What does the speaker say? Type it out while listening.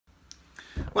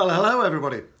Well, hello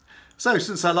everybody. So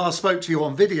since I last spoke to you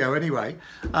on video anyway,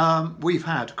 we've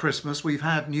had Christmas, we've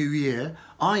had New Year,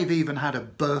 I've even had a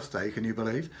birthday, can you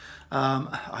believe?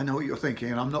 I know what you're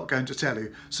thinking and I'm not going to tell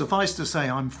you. Suffice to say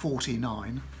I'm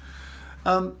 49.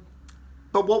 But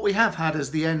what we have had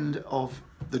is the end of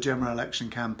the general election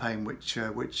campaign which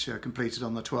completed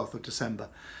on the 12th of December.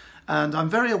 And I'm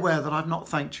very aware that I've not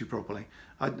thanked you properly.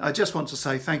 I just want to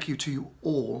say thank you to you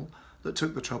all that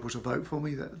took the trouble to vote for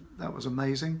me. That was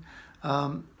amazing.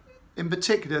 In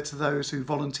particular to those who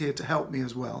volunteered to help me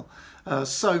as well.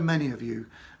 So many of you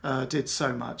did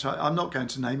so much. I'm not going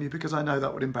to name you because I know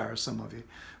that would embarrass some of you.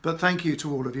 But thank you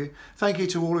to all of you. Thank you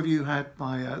to all of you who had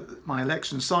my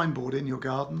election signboard in your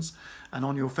gardens and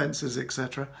on your fences,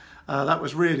 etc. That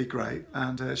was really great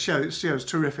and shows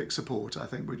terrific support, I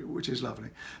think, which is lovely.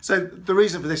 So the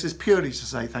reason for this is purely to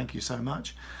say thank you so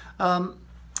much.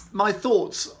 My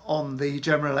thoughts on the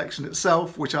general election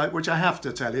itself, which I have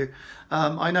to tell you,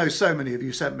 I know so many of you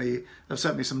have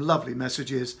sent me some lovely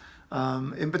messages.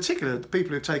 In particular, the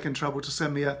people who've taken trouble to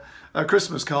send me a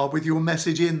Christmas card with your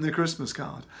message in the Christmas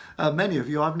card. Many of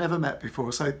you I've never met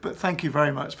before, but thank you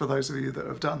very much for those of you that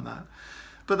have done that.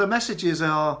 But the messages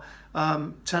are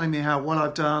telling me how well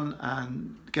I've done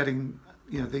and getting,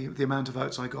 the amount of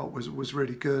votes I got was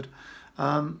really good.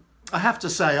 I have to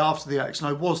say, after the election,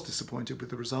 I was disappointed with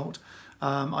the result.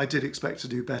 I did expect to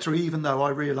do better, even though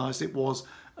I realised it was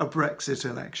a Brexit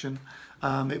election.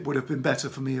 It would have been better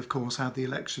for me, of course, had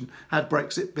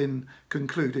Brexit been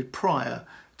concluded prior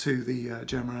to the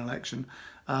general election.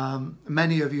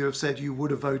 Many of you have said you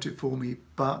would have voted for me,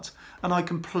 and I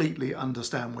completely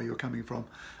understand where you're coming from.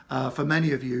 For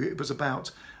many of you, it was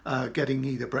about getting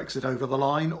either Brexit over the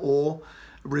line or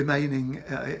remaining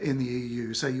in the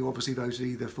EU. So you obviously voted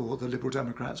either for the Liberal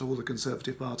Democrats or the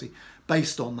Conservative Party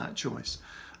based on that choice.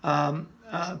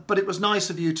 But it was nice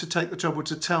of you to take the trouble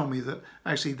to tell me that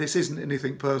actually this isn't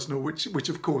anything personal, which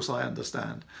of course I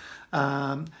understand.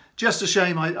 Just a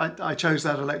shame I chose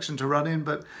that election to run in,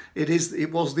 but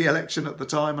it was the election at the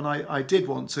time, and I did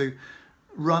want to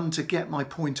run to get my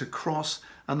point across,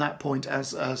 and that point,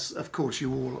 as of course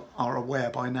you all are aware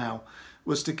by now,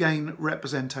 was to gain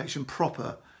representation,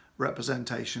 proper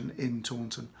representation in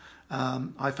Taunton.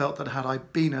 I felt that had I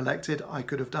been elected, I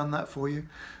could have done that for you.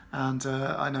 And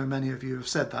I know many of you have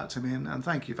said that to me, and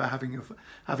thank you for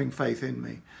having faith in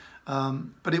me.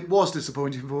 But it was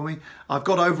disappointing for me. I've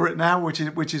got over it now,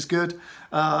 which is good.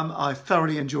 I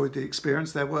thoroughly enjoyed the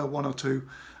experience. There were one or two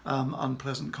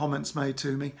unpleasant comments made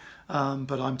to me,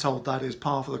 but I'm told that is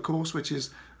par for the course, which is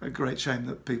a great shame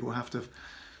that people have to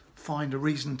find a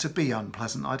reason to be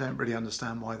unpleasant. I don't really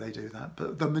understand why they do that,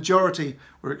 but the majority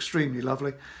were extremely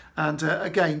lovely. And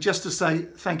again, just to say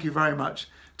thank you very much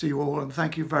to you all, and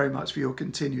thank you very much for your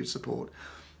continued support.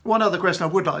 One other question I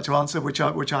would like to answer, which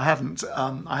I haven't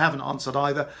answered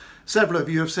either. Several of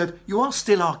you have said, you are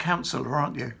still our councillor,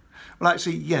 aren't you? Well,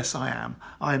 actually, yes, I am.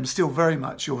 I am still very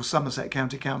much your Somerset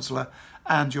County Councillor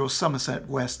and your Somerset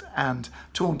West and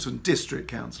Taunton District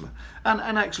Councillor.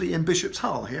 And actually in Bishop's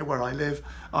Hull, here where I live,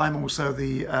 I'm also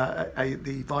the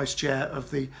Vice Chair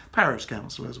of the Parish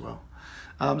Council as well.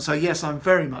 So yes, I'm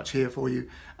very much here for you,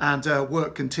 and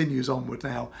work continues onward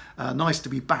now. Nice to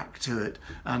be back to it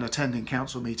and attending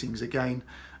council meetings again.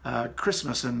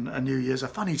 Christmas and New Year's a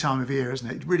funny time of year, isn't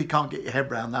it? You really can't get your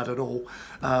head around that at all.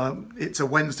 It's a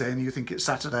Wednesday and you think it's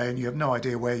Saturday and you have no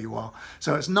idea where you are.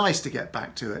 So it's nice to get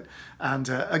back to it. And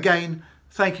again,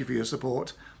 thank you for your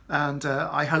support. And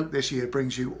I hope this year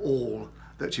brings you all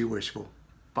that you wish for.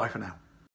 Bye for now.